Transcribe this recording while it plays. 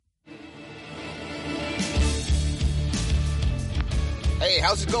Hey,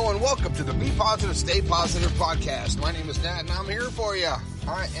 how's it going? Welcome to the Be Positive, Stay Positive podcast. My name is Nat, and I'm here for you.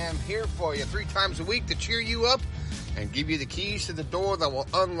 I am here for you 3 times a week to cheer you up and give you the keys to the door that will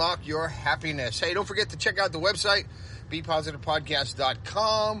unlock your happiness. Hey, don't forget to check out the website,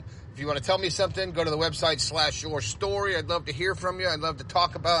 BePositivePodcast.com. If you want to tell me something, go to the website /your story. I'd love to hear from you. I'd love to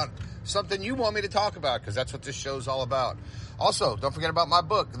talk about something you want me to talk about, because that's what this show's all about. Also, don't forget about my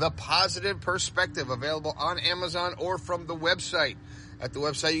book, The Positive Perspective, available on Amazon or from the website. At the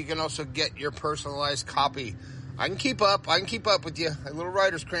website, you can also get your personalized copy. I can keep up with you. A little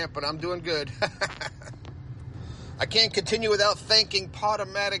writer's cramp, but I'm doing good. I can't continue without thanking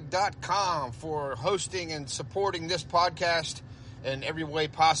Podomatic.com for hosting and supporting this podcast in every way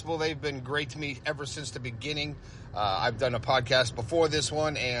possible. They've been great to me ever since the beginning. I've done a podcast before this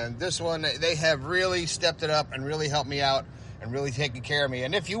one, and this one, they have really stepped it up and really helped me out and really taken care of me.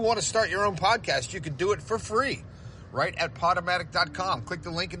 And if you want to start your own podcast, you can do it for free right at Podomatic.com. Click the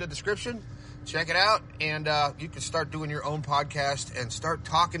link in the description, check it out, and you can start doing your own podcast and start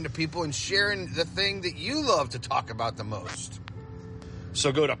talking to people and sharing the thing that you love to talk about the most.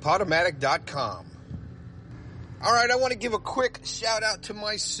 So go to Podomatic.com. All right, I want to give a quick shout out to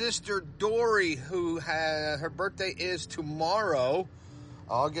my sister Dory, who her birthday is tomorrow,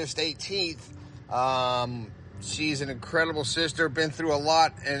 August 18th. She's an incredible sister, been through a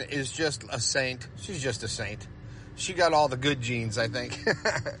lot, and is just a saint. She's just a saint. She got all the good genes, I think.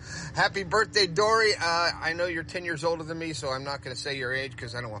 Happy birthday, Dory. I know you're 10 years older than me, so I'm not going to say your age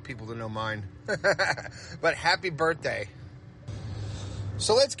because I don't want people to know mine. But happy birthday.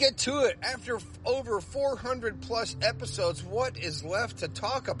 So let's get to it. After over 400 plus episodes, what is left to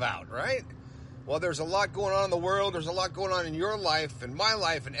talk about, right? Well, there's a lot going on in the world. There's a lot going on in your life and my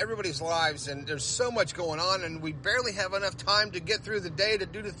life and everybody's lives. And there's so much going on, and we barely have enough time to get through the day to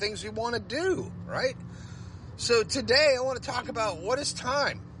do the things we want to do, right? So today I want to talk about, what is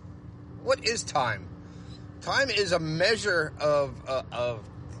time? What is time? Time is a measure of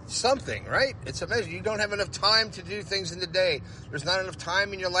something, right? It's a measure. You don't have enough time to do things in the day. There's not enough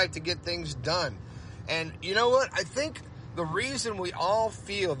time in your life to get things done. And you know what? I think the reason we all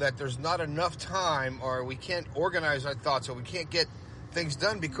feel that there's not enough time, or we can't organize our thoughts, or we can't get things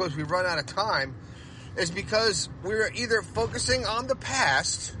done because we run out of time, is because we're either focusing on the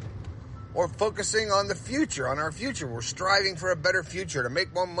past or focusing on the future, on our future. We're striving for a better future, to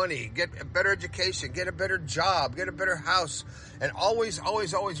make more money, get a better education, get a better job, get a better house, and always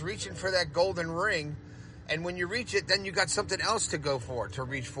reaching for that golden ring. And when you reach it, then you got something else to go for, to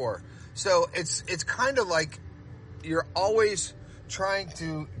reach for. So it's kind of like you're always trying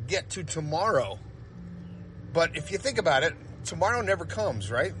to get to tomorrow. But if you think about it, tomorrow never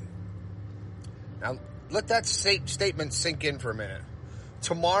comes, right? Now, let that statement sink in for a minute.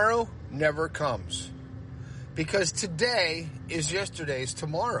 Tomorrow never comes, because today is yesterday's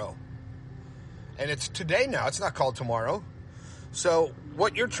tomorrow, and it's today now. It's not called tomorrow. So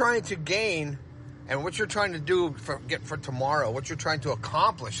what you're trying to gain and what you're trying to do for tomorrow, what you're trying to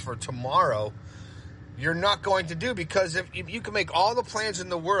accomplish for tomorrow, you're not going to do, because if you can make all the plans in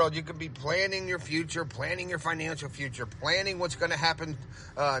the world, you can be planning your future, planning your financial future, planning what's going to happen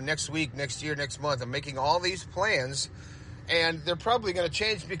next week, next year, next month, and making all these plans. And they're probably going to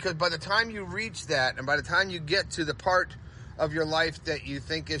change, because by the time you reach that, and by the time you get to the part of your life that you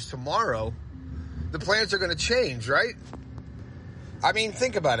think is tomorrow, the plans are going to change, right? I mean,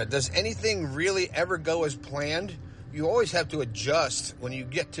 think about it. Does anything really ever go as planned? You always have to adjust when you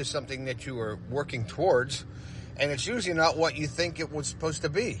get to something that you are working towards, and it's usually not what you think it was supposed to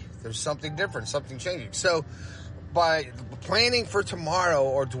be. There's something different, something changing. So by planning for tomorrow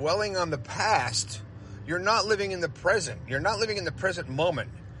or dwelling on the past, you're not living in the present. You're not living in the present moment.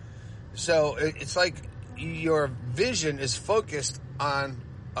 So it's like your vision is focused on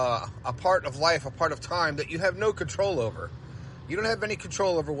a part of life, a part of time that you have no control over. You don't have any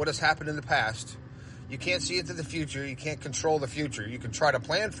control over what has happened in the past. You can't see into the future. You can't control the future. You can try to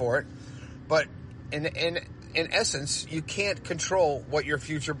plan for it, but in essence, you can't control what your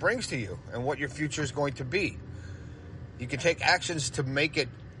future brings to you and what your future is going to be. You can take actions to make it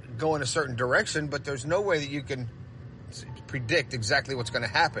go in a certain direction, but there's no way that you can predict exactly what's going to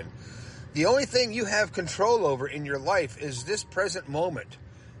happen. The only thing you have control over in your life is this present moment,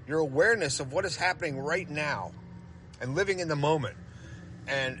 your awareness of what is happening right now, and living in the moment.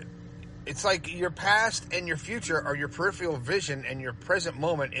 And it's like your past and your future are your peripheral vision, and your present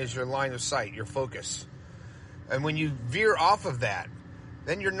moment is your line of sight, your focus. And when you veer off of that,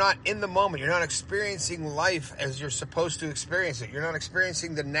 then you're not in the moment. You're not experiencing life as you're supposed to experience it. You're not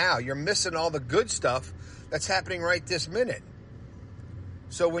experiencing the now. You're missing all the good stuff that's happening right this minute.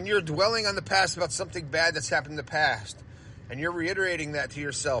 So when you're dwelling on the past about something bad that's happened in the past, and you're reiterating that to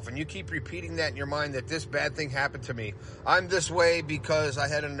yourself, and you keep repeating that in your mind that this bad thing happened to me. I'm this way because I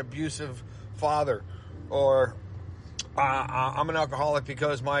had an abusive father, or I'm an alcoholic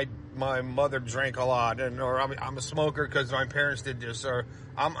because my mother drank a lot, or I'm a smoker because my parents did this, or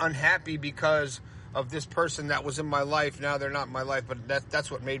I'm unhappy because of this person that was in my life. Now they're not in my life, but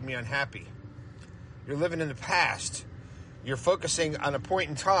that's what made me unhappy. You're living in the past. You're focusing on a point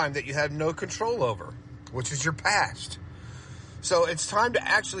in time that you have no control over, which is your past. So it's time to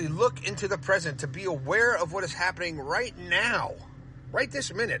actually look into the present, to be aware of what is happening right now, right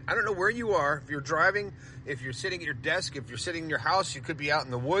this minute. I don't know where you are. If you're driving, if you're sitting at your desk, if you're sitting in your house, you could be out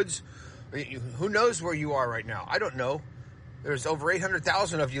in the woods. Who knows where you are right now? I don't know. There's over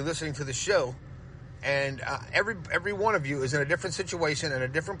 800,000 of you listening to the show, and every one of you is in a different situation, in a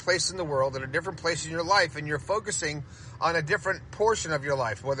different place in the world, in a different place in your life, and you're focusing on a different portion of your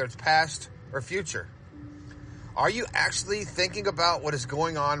life, whether it's past or future. Are you actually thinking about what is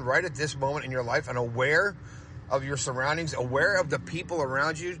going on right at this moment in your life and aware of your surroundings, aware of the people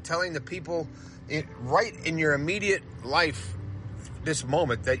around you, telling the people right in your immediate life this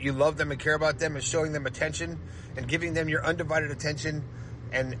moment that you love them and care about them, and showing them attention and giving them your undivided attention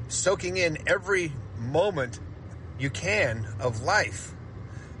and soaking in every moment you can of life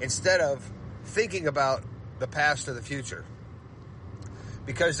instead of thinking about the past or the future?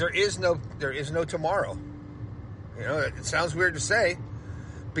 Because there is no tomorrow. You know, it sounds weird to say,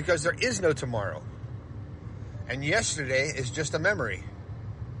 because there is no tomorrow. And yesterday is just a memory.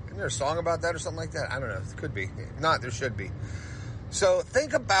 Isn't there a song about that or something like that? I don't know. It could be. If not, there should be. So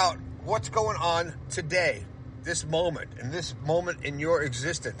think about what's going on today, this moment, and this moment in your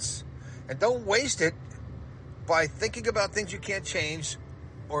existence. And don't waste it by thinking about things you can't change,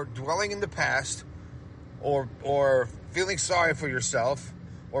 or dwelling in the past, or feeling sorry for yourself,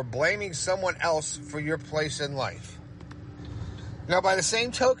 or blaming someone else for your place in life. Now, by the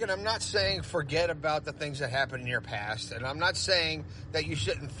same token, I'm not saying forget about the things that happened in your past, and I'm not saying that you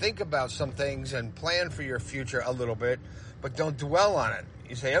shouldn't think about some things and plan for your future a little bit, but don't dwell on it.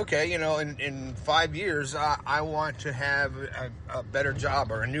 You say, okay, you know, in 5 years, I want to have a better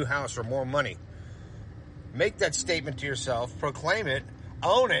job or a new house or more money. Make that statement to yourself, proclaim it,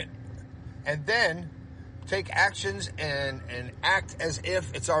 own it, and then take actions and act as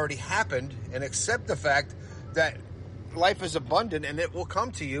if it's already happened, and accept the fact that life is abundant and it will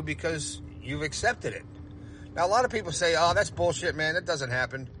come to you because you've accepted it. Now, a lot of people say, oh, that's bullshit, man. That doesn't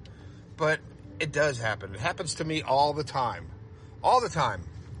happen. But it does happen. It happens to me all the time. All the time.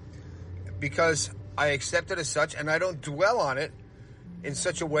 Because I accept it as such, and I don't dwell on it in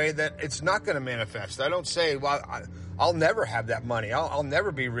such a way that it's not going to manifest. I don't say, well, I'll never have that money. I'll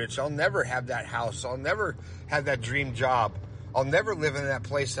never be rich. I'll never have that house. I'll never have that dream job. I'll never live in that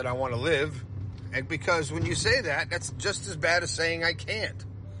place that I want to live. And because when you say that, that's just as bad as saying I can't.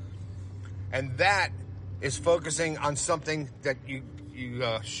 And that is focusing on something that you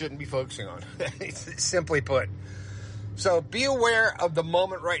shouldn't be focusing on, simply put. So be aware of the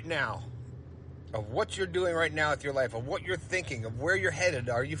moment right now, of what you're doing right now with your life, of what you're thinking, of where you're headed.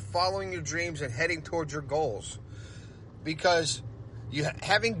 Are you following your dreams and heading towards your goals? Because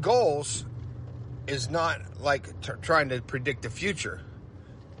having goals is not like trying to predict the future.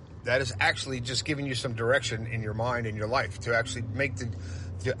 That is actually just giving you some direction in your mind and your life to actually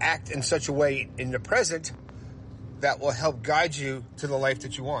to act in such a way in the present that will help guide you to the life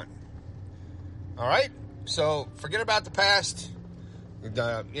that you want. All right? So forget about the past, and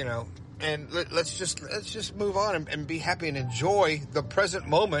let's just move on and be happy and enjoy the present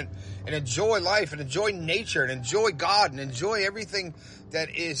moment, and enjoy life, and enjoy nature, and enjoy God, and enjoy everything that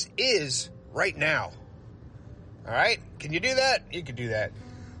is right now. All right? Can you do that? You can do that.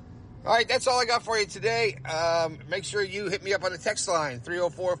 All right, that's all I got for you today. Make sure you hit me up on the text line,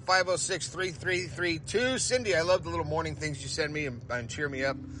 304-506-3332. Cindy, I love the little morning things you send me and cheer me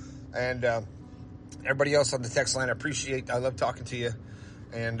up. And everybody else on the text line, I love talking to you.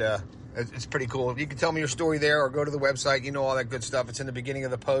 And it's pretty cool. You can tell me your story there, or go to the website. You know all that good stuff. It's in the beginning of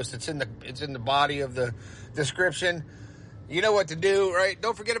the post. It's in the body of the description. You know what to do, right?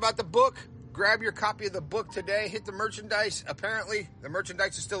 Don't forget about the book. Grab your copy of the book today. Hit the merchandise. Apparently, the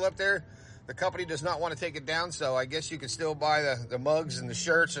merchandise is still up there. The company does not want to take it down, so I guess you can still buy the mugs and the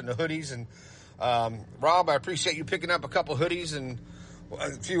shirts and the hoodies. And Rob, I appreciate you picking up a couple hoodies and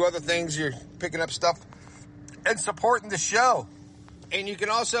a few other things. You're picking up stuff and supporting the show. And you can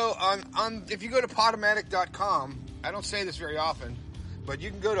also, if you go to Podomatic.com, I don't say this very often, but you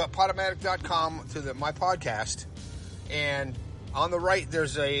can go to Podomatic.com to my podcast, and on the right,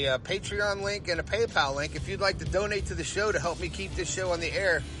 there's a Patreon link and a PayPal link if you'd like to donate to the show to help me keep this show on the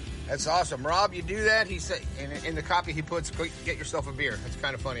air That's awesome. Rob, you do that? He said in the copy he puts, get yourself a beer. That's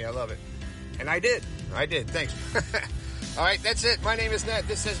kind of funny. I love it. And I did. Thanks. All right, that's it. My name is Nat.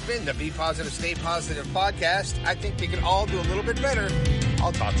 This has been the Be Positive, Stay Positive podcast. I think we can all do a little bit better.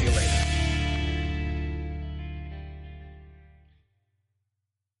 I'll talk to you later.